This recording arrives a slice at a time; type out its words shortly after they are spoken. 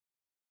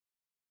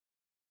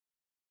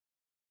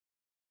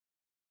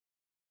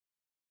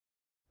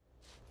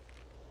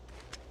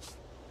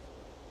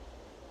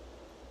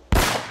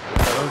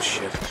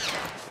shit.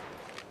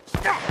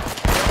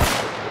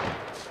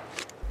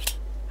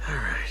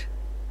 Alright.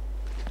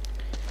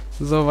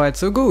 Soweit,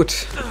 so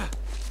gut.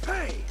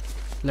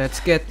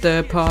 Let's get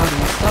the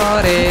party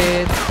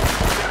started.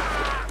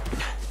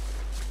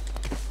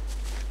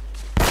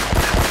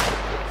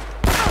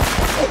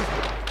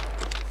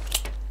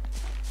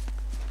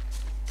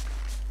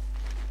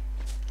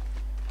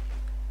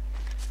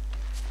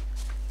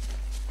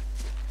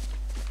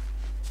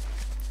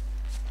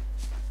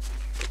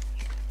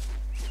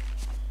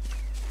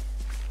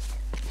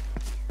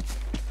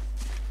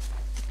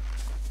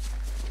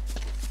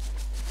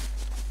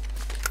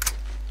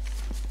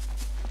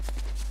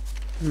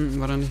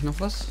 War da nicht noch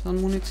was an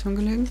Munition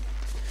gelegen?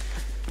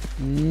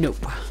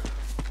 Nope.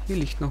 Hier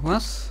liegt noch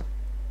was.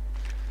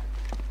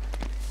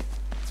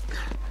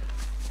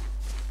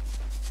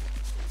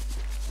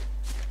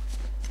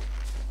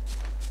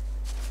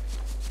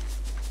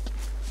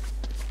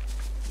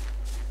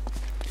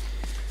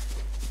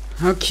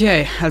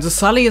 Okay, also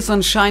Sully ist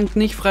anscheinend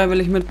nicht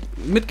freiwillig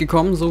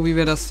mitgekommen, so wie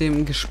wir das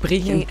dem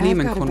Gespräch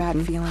entnehmen konnten.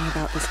 Me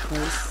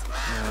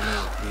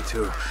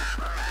too.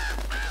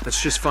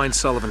 Let's just find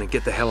Sullivan and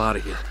get the hell out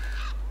of here.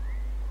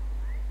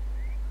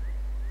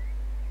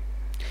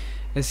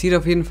 Es sieht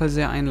auf jeden Fall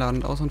sehr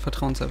einladend aus und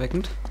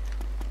vertrauenserweckend.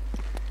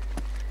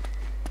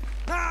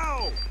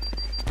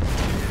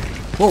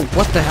 Wow,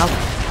 what the hell?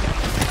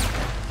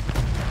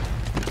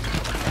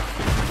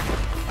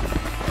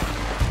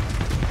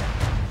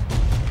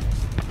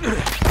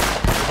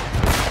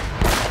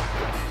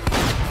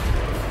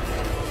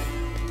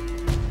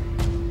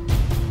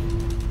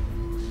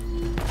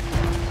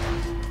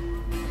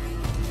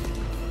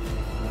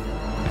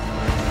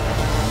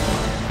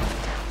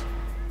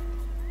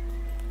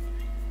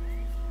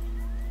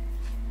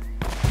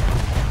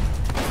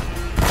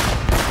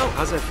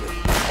 How's that feel?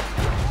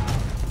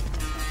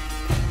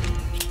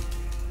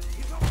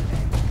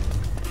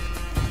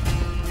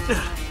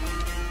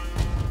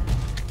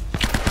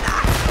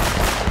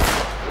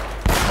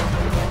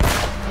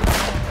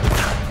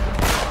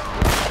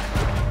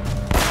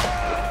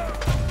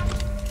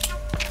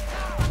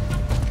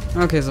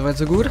 Okay, soweit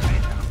so gut.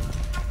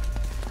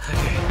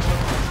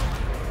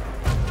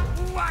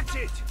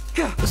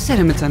 Was ist der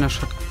denn mit seiner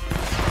Shotgun?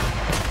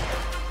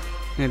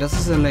 Ne, das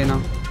ist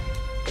Elena.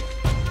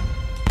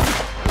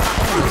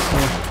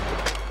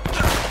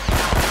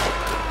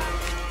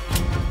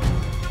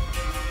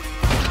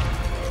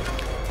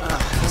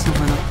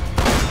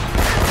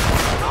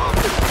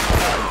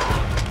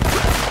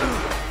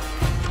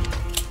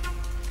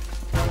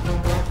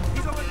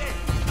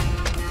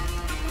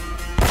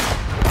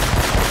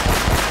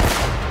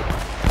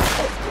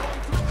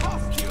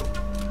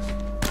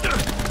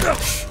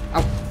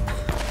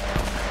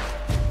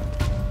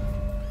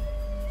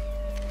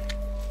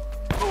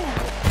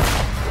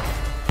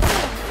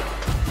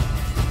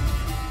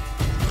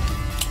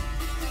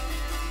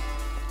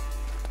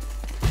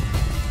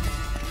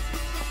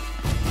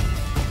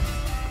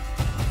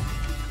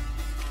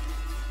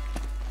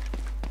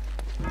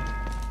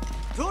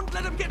 Don't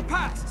let him get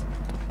past.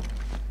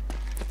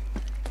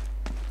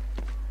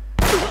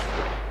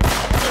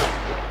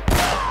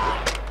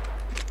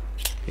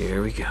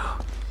 Here we go.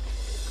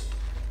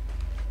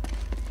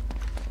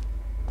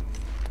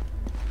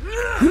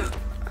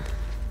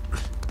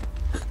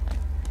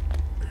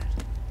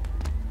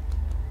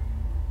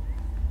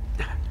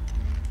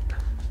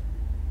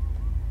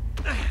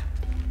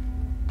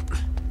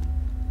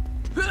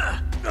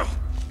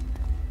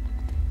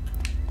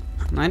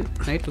 Nein,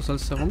 hey, du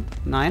sollst herum.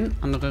 Nein,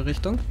 andere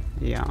Richtung.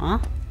 Ja.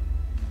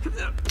 Hier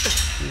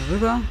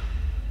rüber.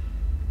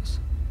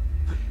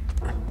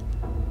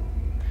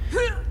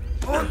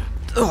 Und,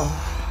 oh.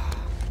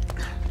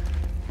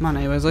 Mann,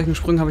 ey, bei solchen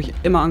Sprüngen habe ich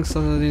immer Angst,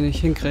 dass er den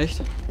nicht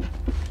hinkriegt.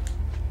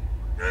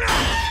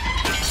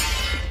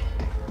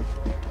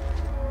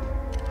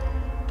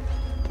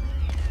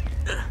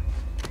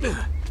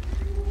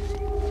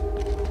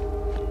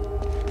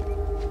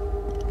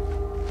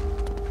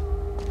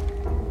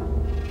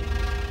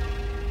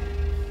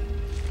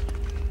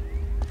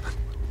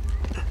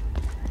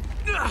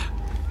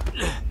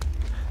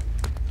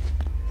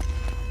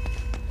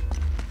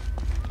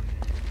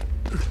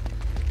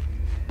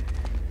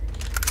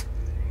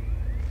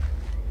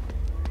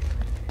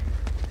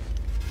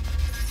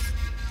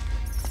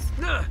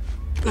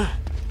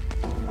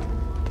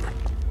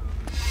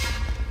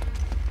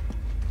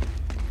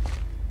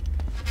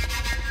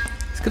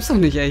 Das gibt's doch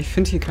nicht, ey. Ich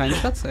finde hier keinen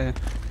Platz, ey.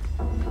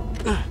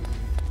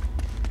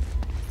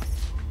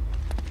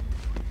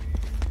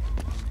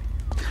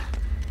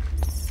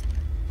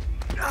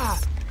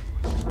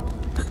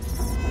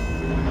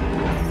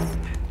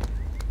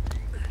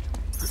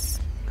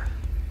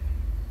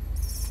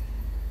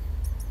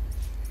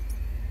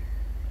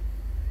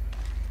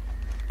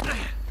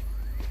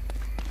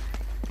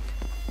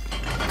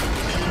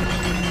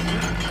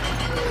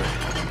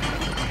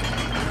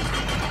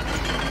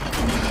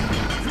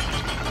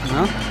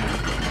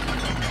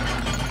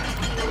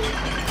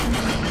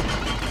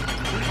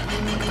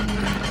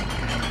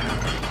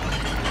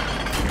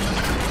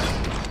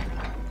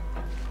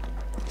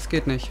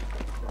 geht nicht.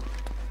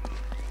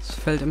 Es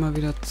fällt immer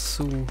wieder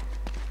zu.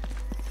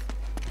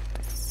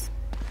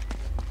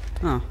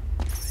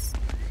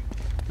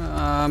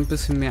 Ein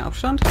bisschen mehr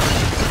Abstand.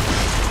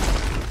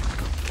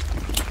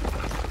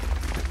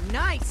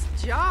 Nice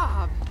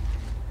job.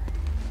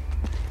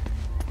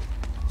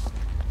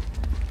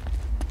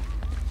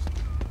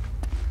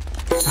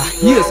 Ach,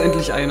 hier ist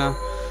endlich einer.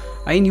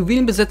 Ein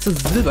juwelenbesetztes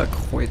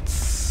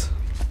Silberkreuz.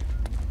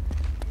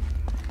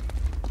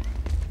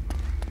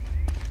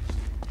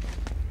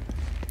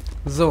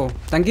 So,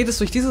 dann geht es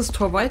durch dieses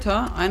Tor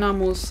weiter. Einer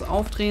muss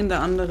aufdrehen,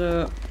 der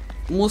andere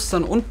muss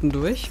dann unten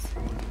durch.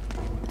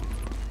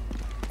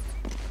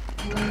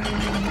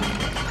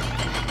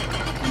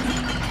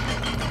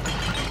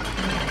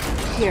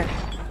 Here,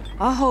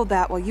 I'll hold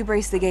that while you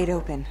brace the gate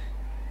open.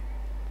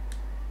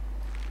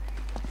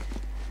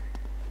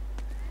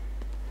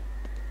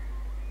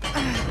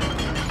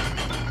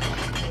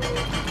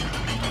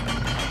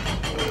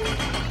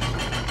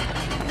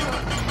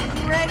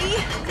 Ready?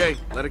 Okay,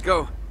 let it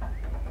go.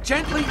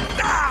 Gently.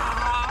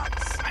 Ah,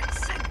 I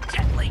said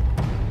gently.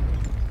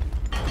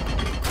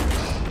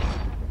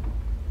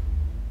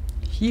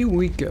 Here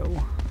we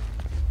go.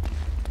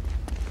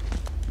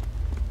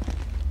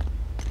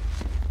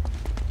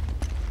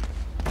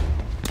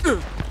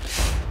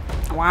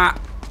 Aua.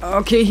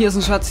 Okay, hier ist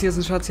ein Schatz, hier ist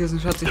ein Schatz, hier ist ein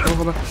Schatz. Ich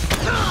brauche aber...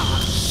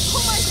 Oh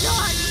my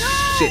God, no!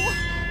 Shit.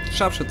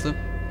 Scharfschütze.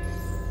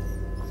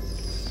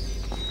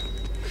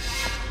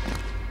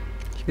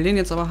 Ich will den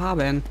jetzt aber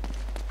haben.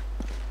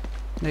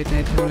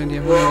 Nate, hol den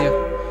dir, hol den dir.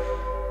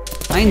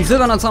 Ein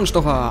silberner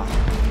Zahnstocher.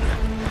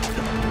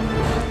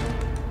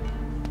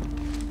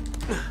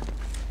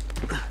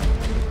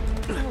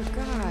 Oh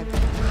God.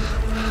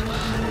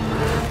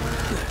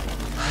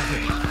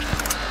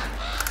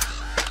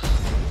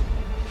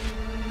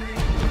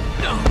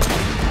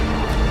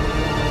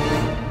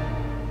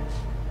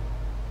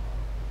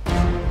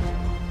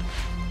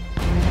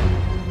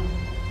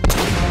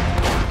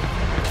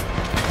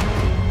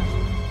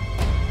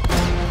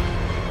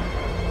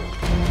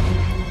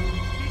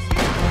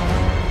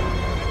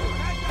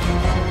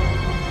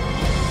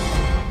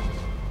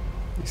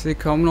 Ich sehe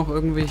kaum noch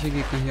irgendwelche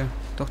Gegner hier.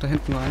 Doch, da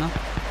hinten war einer.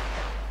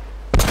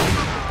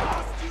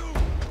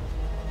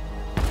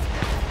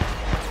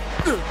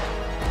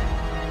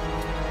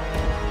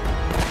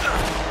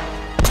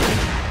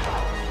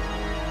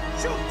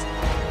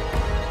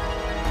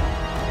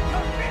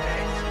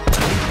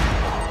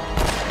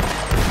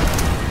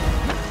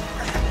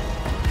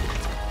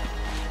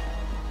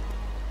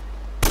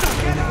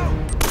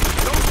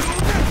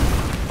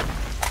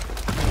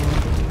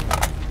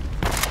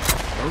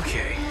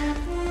 Okay.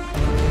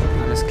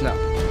 Alles klar.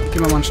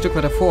 Gehen wir mal ein Stück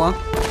weiter vor.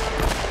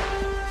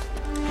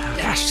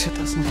 Ja, shit,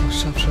 das ist noch ein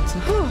Scharfschütze.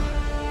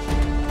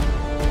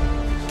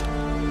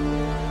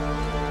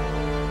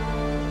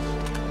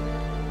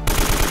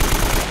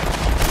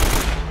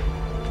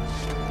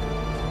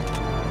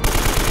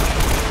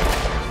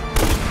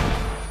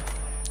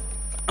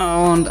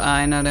 Und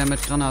einer, der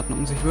mit Granaten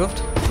um sich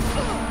wirft.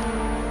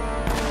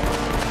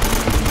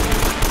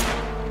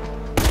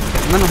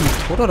 Immer noch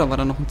nicht tot oder war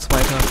da noch ein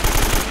zweiter?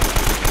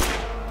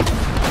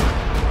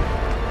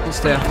 Wo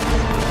ist der?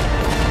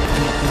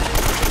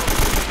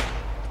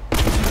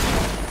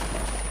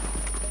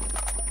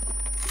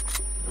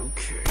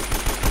 Okay.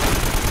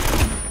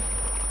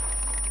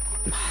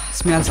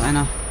 Ist mehr als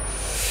einer.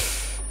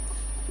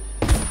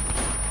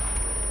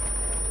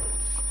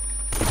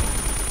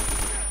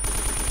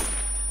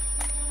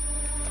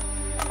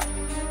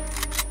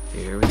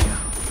 Here we go.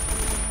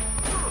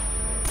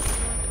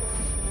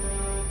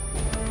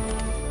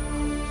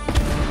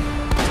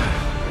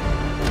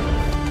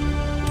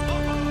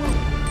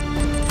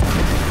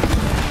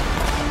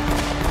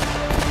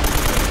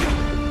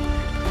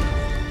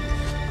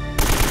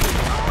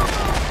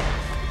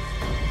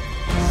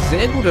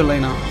 Sehr gut,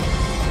 Elena.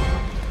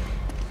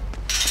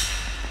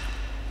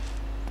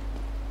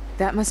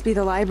 That must be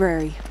the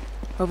library.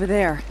 Over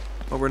there.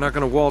 Well, we're not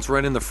gonna waltz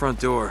right in the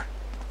front door.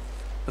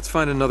 Let's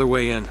find another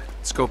way in.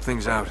 Scope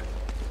things out.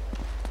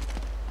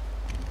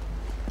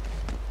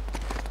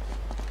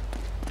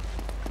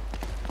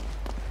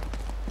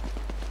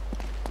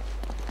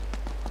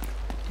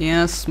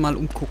 Erstmal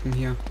umgucken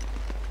hier.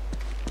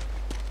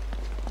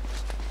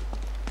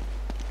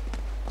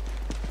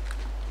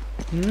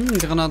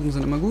 Granaten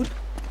sind immer gut.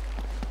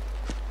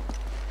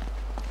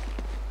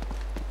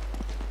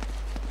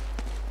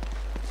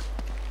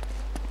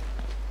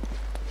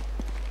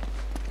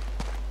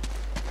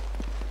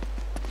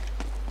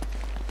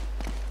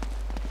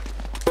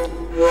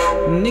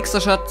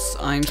 Nächster Schatz,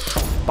 ein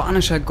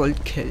spanischer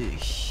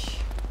Goldkelch.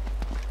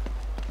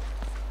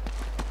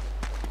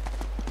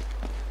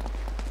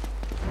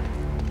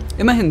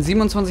 Immerhin,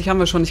 27 haben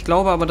wir schon. Ich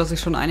glaube aber, dass ich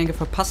schon einige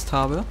verpasst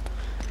habe.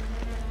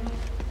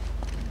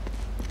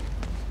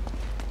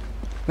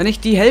 Wenn ich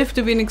die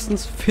Hälfte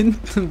wenigstens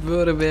finden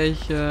würde, wäre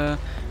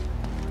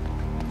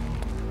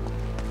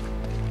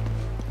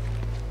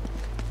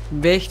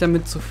ich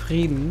damit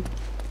zufrieden.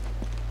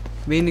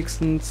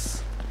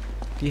 Wenigstens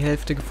die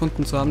Hälfte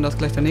gefunden zu haben. Da ist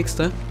gleich der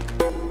nächste.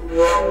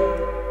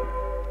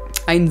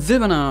 Ein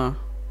silberner.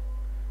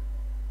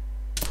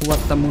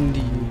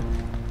 Mundi.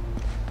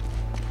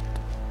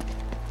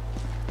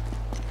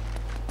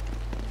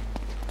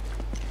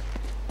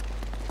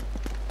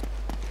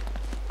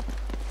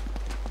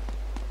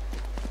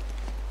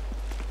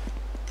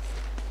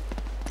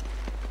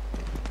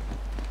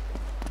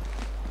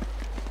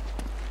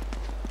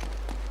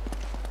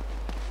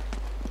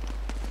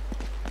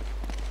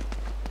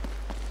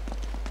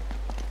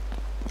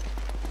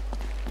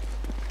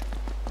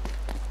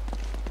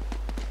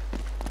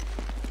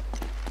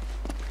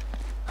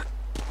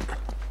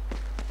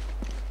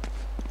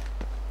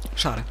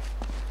 Schade.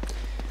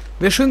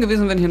 Wäre schön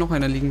gewesen, wenn hier noch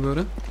einer liegen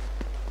würde.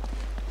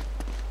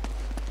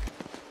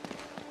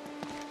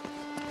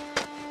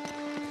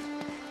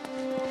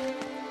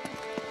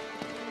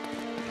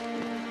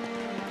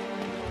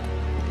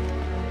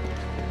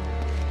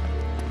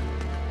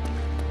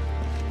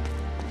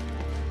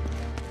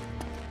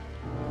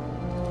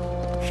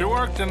 She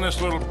worked in this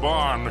little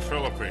bar in the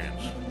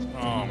Philippines.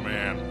 Oh,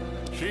 man.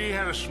 She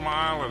had a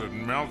smile that'd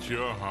melt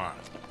your heart.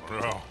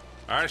 Bro,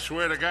 I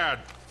swear to God,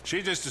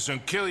 she'd just as soon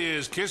kill you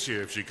as kiss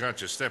you if she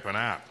caught you stepping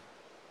out.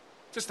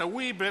 Just a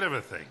wee bit of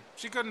a thing.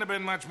 She couldn't have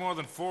been much more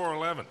than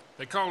 4'11".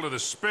 They called her the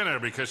spinner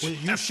because she...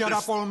 Will you shut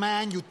up, old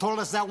man? You told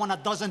us that one a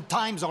dozen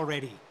times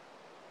already.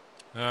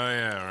 Oh,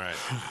 yeah, right.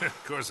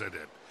 Of course I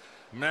did.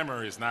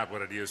 Memory's not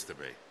what it used to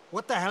be.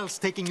 What the hell's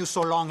taking you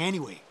so long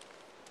anyway?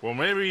 Well,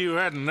 maybe you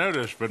hadn't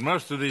noticed, but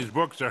most of these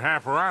books are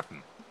half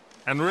rotten.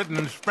 And written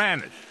in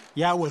Spanish.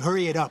 Yeah, well,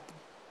 hurry it up.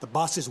 The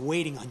boss is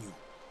waiting on you.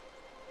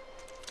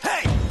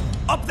 Hey!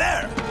 Up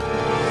there!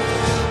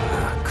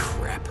 Ah,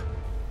 crap.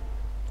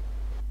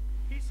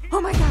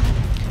 Oh my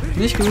god!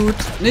 Nicht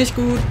gut, nicht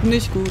gut,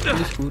 nicht gut,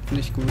 nicht gut,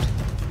 nicht gut.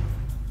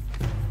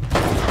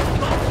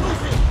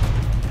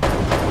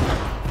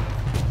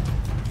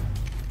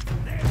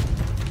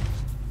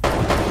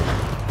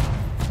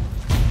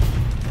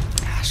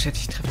 Ah, shit,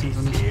 ich treffe den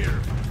so nicht.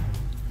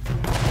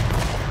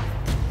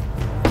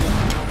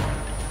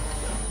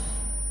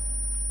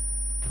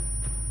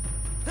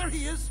 There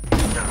he is!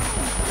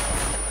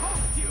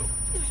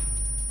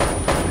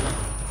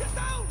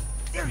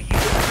 There he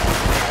is!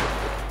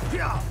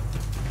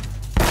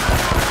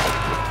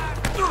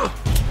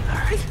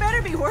 This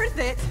better be worth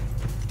it.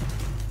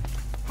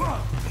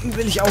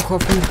 Will ich auch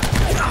hoffen.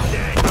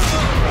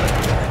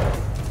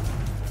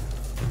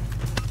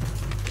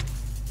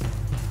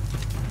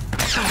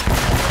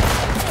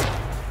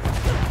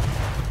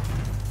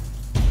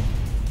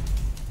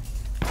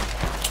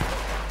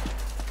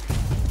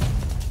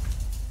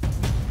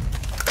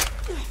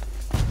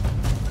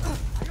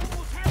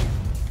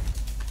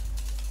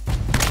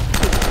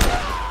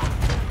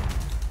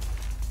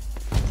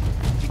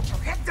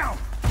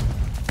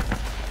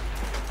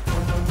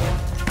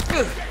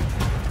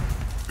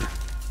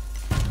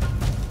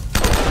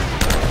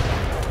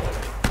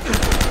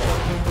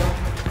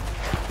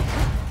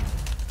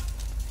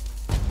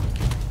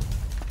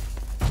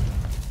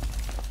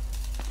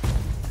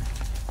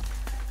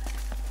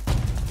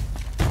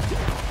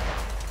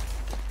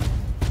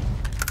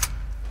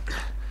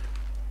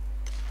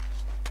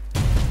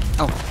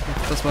 Oh,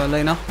 das war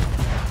Elena.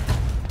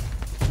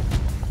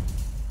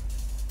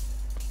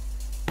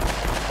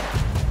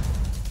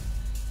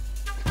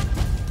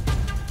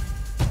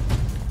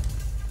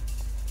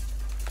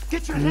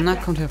 Na,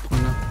 kommt her,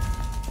 Freunde.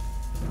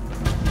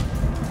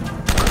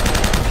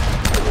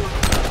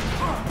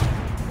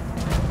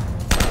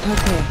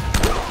 Okay.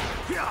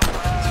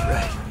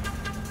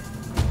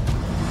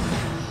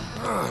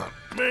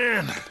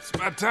 Man, it's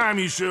about time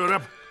you showed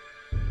up.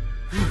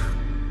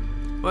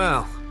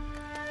 Well,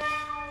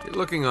 you're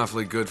looking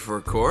awfully good for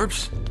a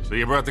corpse. So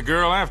you brought the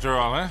girl after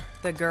all, huh?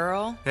 The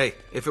girl? Hey,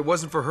 if it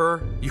wasn't for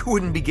her, you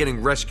wouldn't be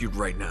getting rescued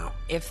right now.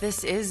 If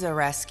this is a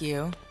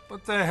rescue.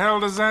 What the hell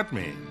does that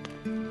mean?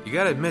 You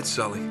gotta admit,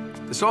 Sully,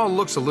 this all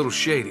looks a little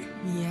shady.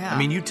 Yeah. I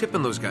mean, you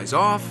tipping those guys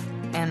off?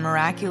 And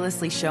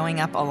miraculously showing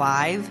up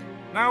alive?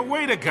 Now,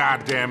 wait a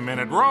goddamn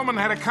minute. Roman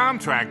had a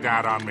contract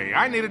out on me.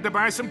 I needed to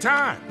buy some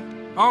time.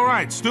 All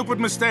right,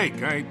 stupid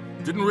mistake. I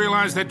didn't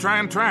realize they'd try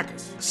and track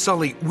us.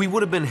 Sully, we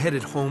would have been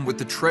headed home with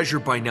the treasure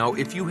by now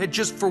if you had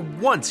just for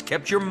once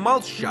kept your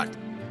mouth shut.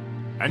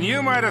 And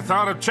you might have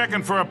thought of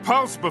checking for a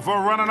pulse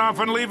before running off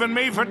and leaving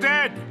me for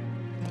dead.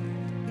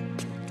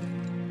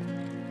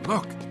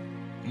 Look,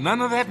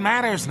 none of that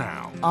matters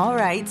now. All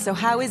right, so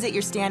how is it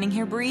you're standing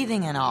here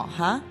breathing and all,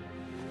 huh?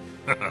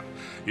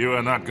 You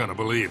are not gonna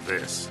believe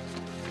this.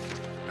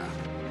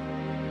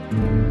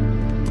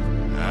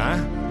 Huh?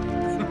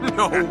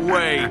 No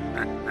way.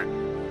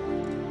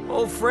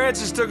 Old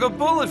Francis took a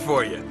bullet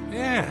for you.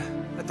 Yeah.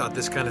 I thought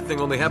this kind of thing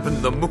only happened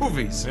in the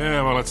movies.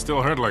 Yeah, well, it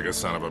still hurt like a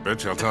son of a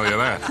bitch, I'll tell you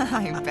that.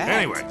 I bet.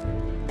 Anyway,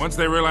 once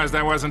they realized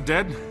I wasn't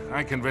dead,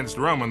 I convinced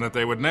Roman that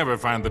they would never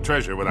find the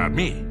treasure without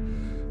me.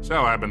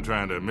 So I've been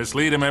trying to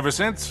mislead him ever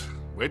since,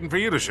 waiting for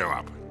you to show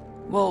up.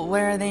 Well,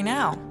 where are they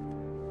now?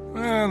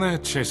 Well, they're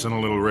chasing a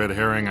little red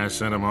herring I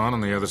sent him on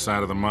the other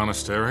side of the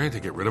monastery to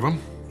get rid of him.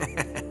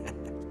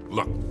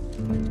 Look,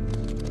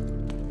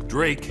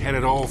 Drake had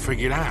it all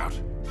figured out.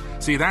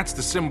 See, that's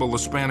the symbol the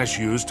Spanish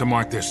used to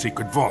mark their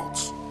secret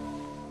vaults.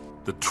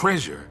 The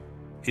treasure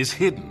is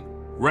hidden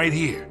right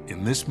here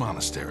in this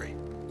monastery.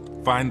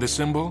 Find the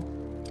symbol,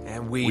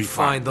 And we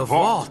find the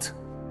vault.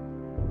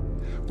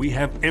 We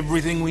have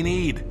everything we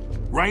need,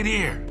 right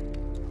here.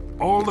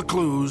 All the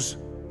clues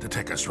to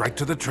take us right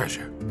to the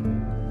treasure.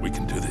 We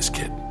can do this,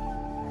 kid.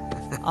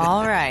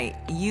 All right,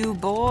 you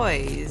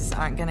boys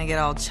aren't gonna get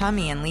all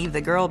chummy and leave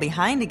the girl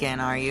behind again,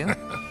 are you?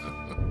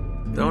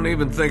 Don't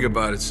even think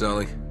about it,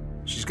 Sully.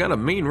 She's got a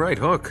mean right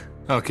hook.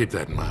 I'll keep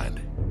that in mind.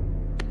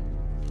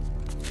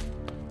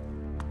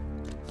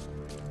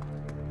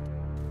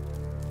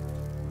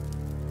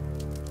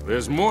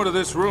 There's more to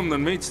this room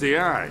than meets the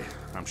eye.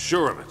 I'm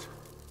sure of it.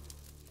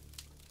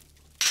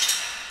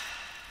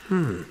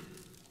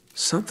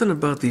 Something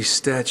about these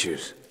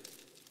statues.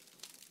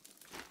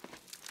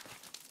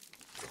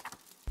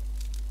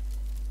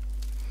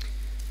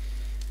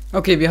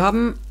 Okay, wir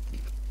haben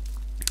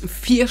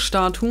 4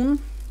 Statuen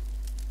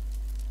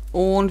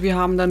und wir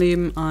haben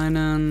daneben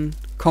einen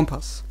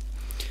Kompass.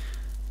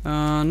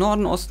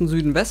 Norden, Osten,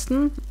 Süden,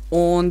 Westen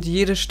und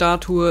jede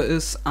Statue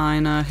ist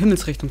einer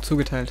Himmelsrichtung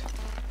zugeteilt.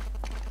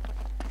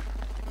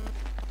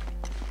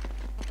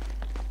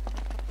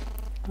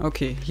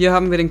 Okay, hier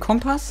haben wir den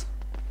Kompass.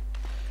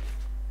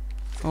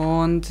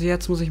 Und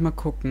jetzt muss ich mal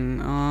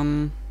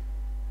gucken.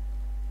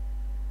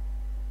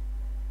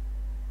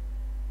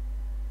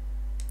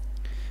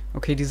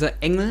 Okay,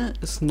 dieser Engel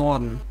ist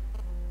Norden.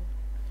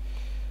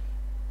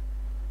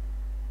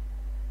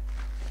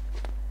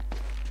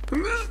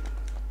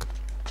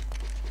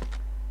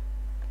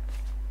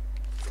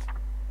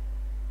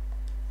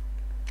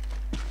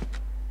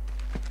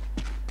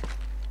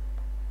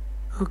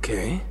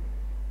 Okay.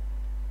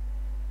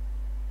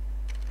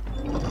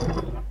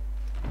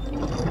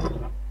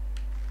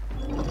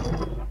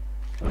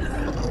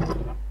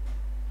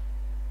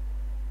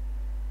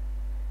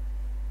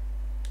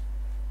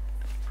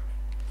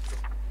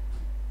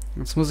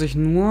 Jetzt muss ich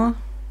nur...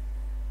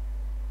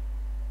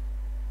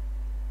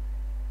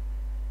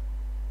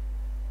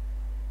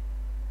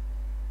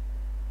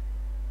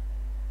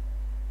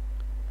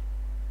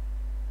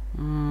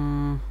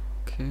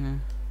 Okay.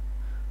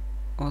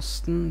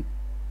 Osten,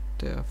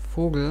 der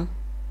Vogel.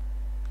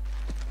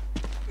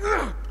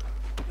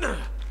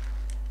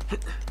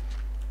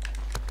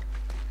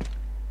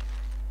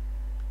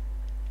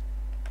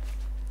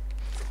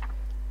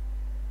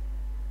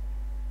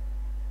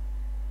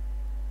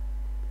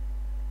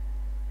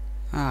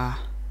 Ah.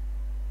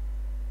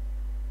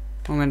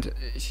 Moment,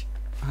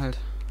 halt.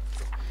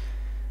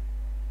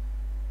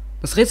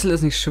 Das Rätsel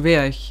ist nicht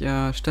schwer, ich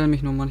stelle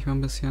mich nur manchmal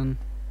ein bisschen...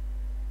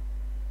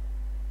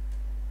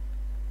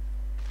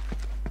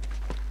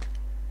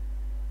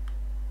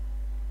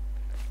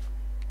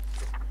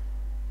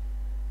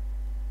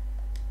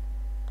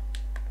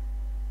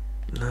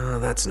 No,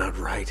 that's not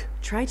right.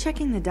 Try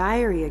checking the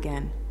diary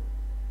again.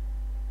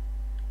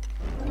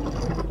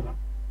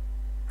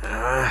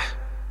 Ah,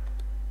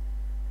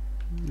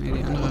 Nee,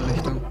 die andere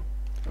Richtung.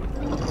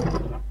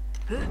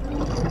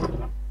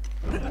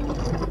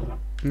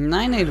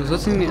 Nein, nee, du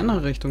sollst ihn in die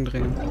andere Richtung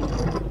drehen.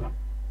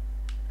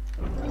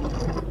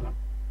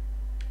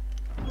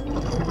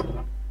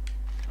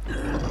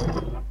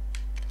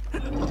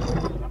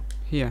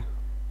 Hier.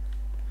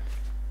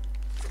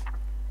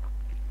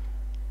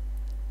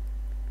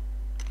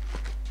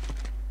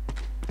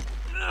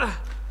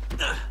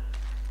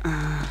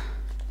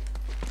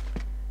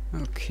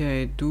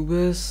 Okay, du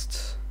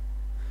bist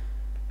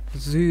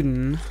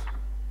Süden.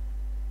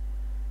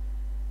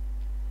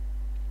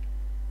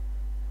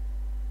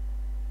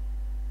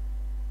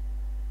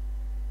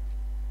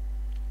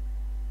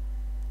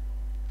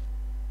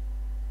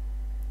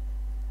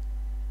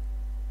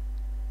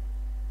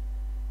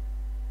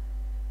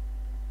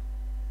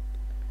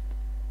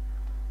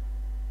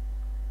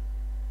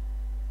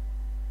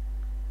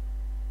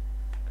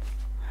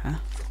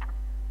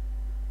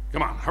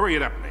 Come on, hurry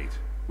it up, mate.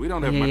 We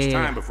don't have much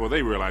time before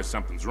they realize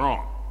something's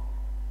wrong.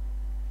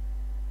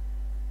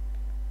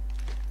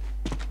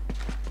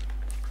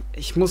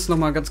 Ich muss noch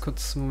mal ganz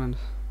kurz... Moment.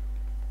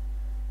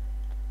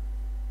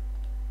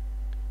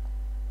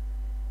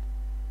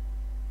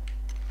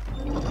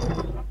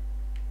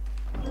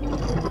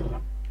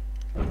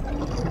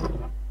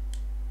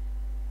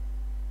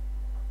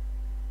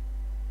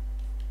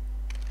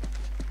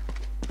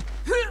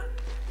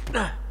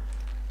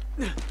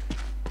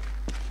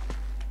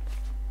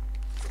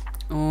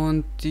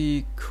 Und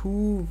die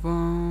Kuh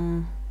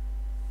war...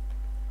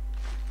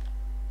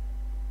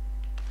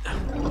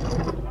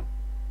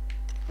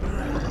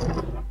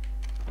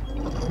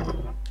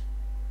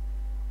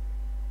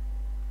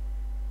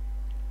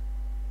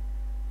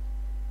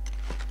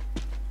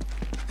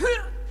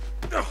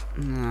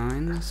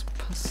 Nein, das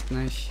passt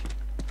nicht.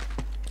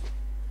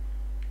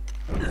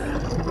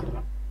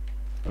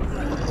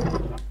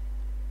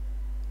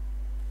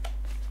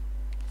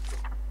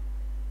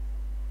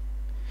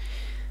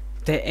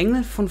 Der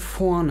Engel von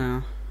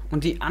vorne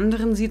und die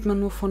anderen sieht man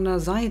nur von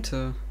der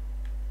Seite.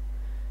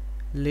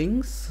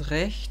 Links,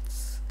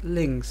 rechts,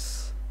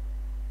 links.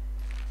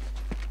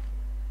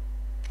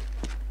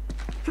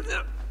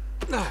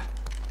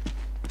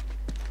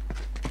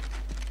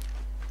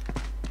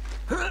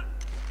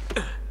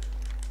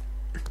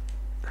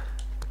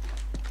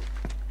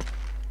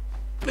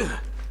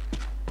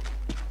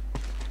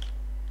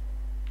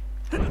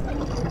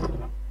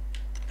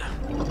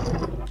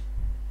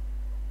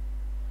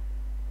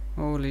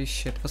 Holy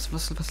shit,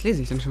 was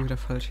lese ich denn schon wieder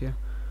falsch hier?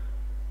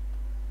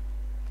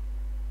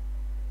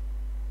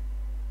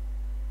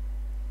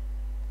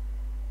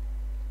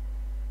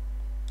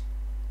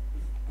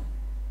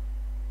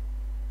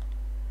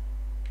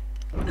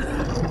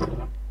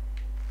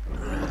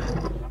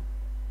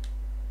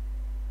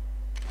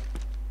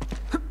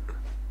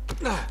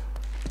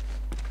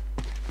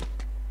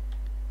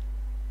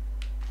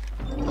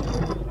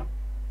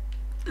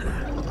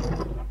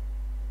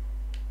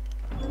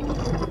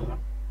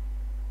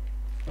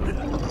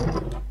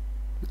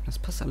 Das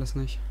passt alles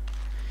nicht.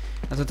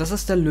 Also das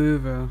ist der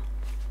Löwe.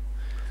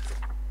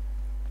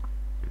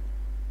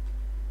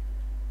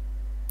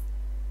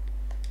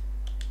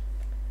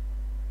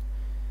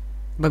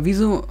 Aber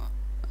wieso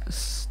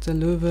ist der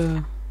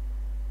Löwe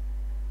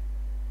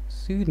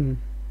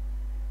Süden?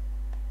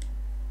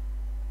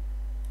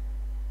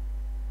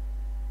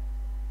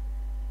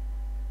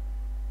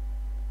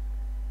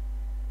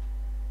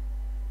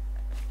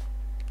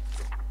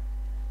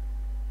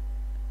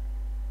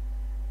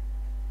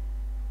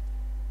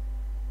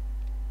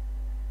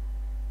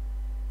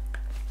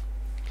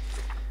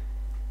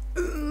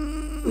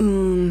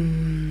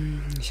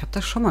 Ich habe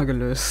das schon mal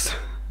gelöst.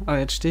 Aber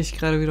jetzt stehe ich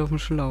gerade wieder auf dem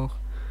Schlauch.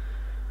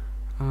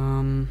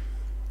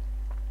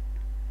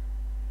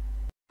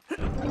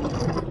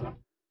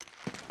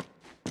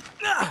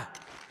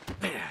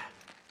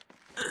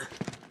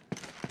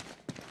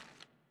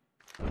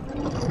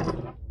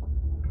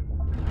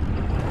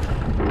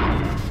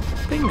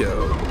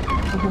 Bingo.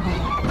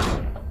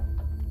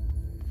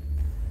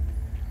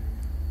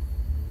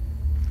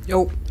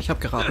 Jo, ich habe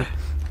geraten.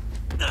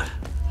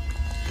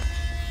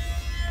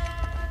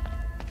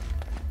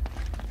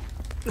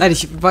 Nein,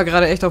 ich war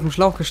gerade echt auf dem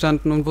Schlauch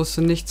gestanden und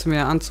wusste nichts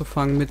mehr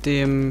anzufangen mit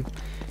den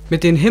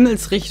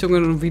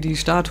Himmelsrichtungen und wie die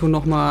Statuen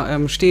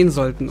nochmal stehen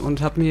sollten.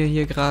 Und habe mir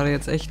hier gerade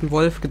jetzt echt einen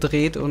Wolf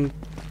gedreht und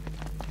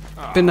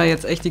bin da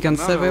jetzt echt die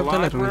ganze Zeit auf der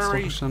Leitung jetzt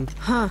drauf gestanden.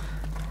 Huh.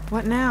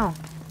 What now?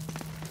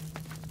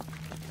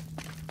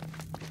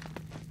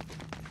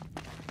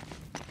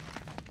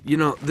 You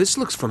know, this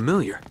looks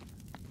familiar.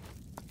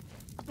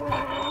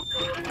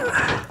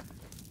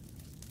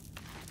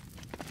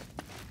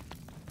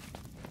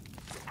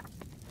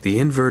 The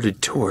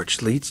inverted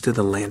torch leads to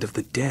the land of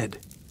the dead.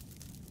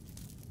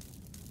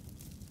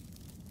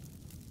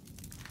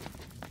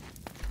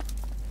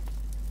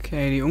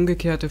 Okay, die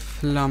umgekehrte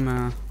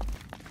Flamme.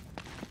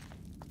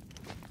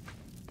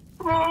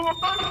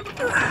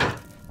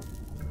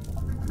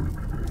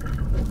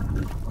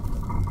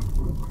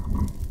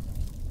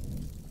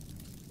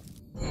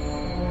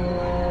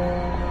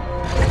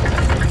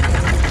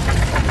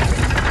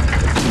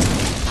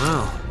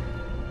 Wow.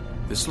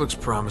 This looks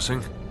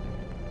promising.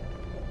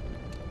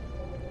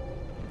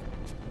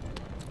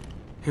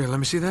 Here, let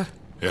me see that.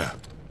 Yeah.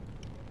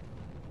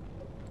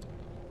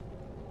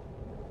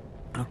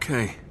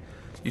 Okay.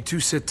 You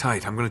two sit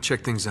tight. I'm gonna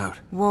check things out.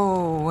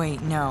 Whoa,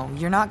 wait, no.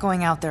 You're not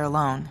going out there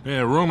alone.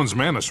 Yeah, Roman's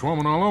men are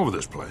swarming all over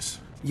this place.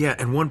 Yeah,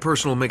 and one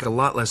person will make a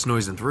lot less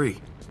noise than three.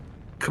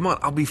 Come on,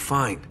 I'll be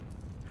fine.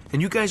 And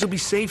you guys will be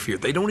safe here.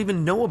 They don't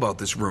even know about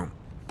this room.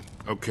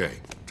 Okay,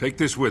 take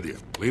this with you.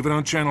 Leave it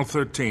on channel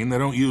 13. They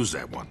don't use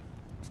that one.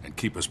 And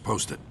keep us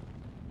posted.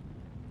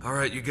 All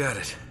right, you got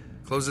it.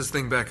 Close this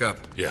thing back up.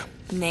 Yeah.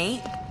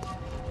 Nate?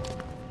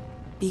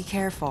 Be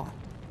careful.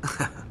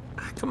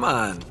 Come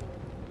on.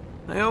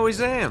 I always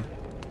am.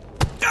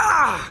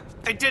 Ah!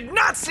 I did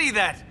not see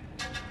that!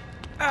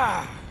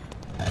 Ah!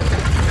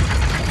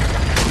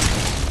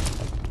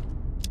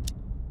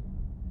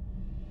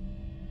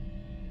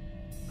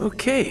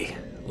 Okay,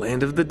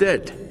 land of the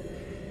dead.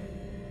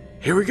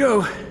 Here we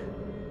go.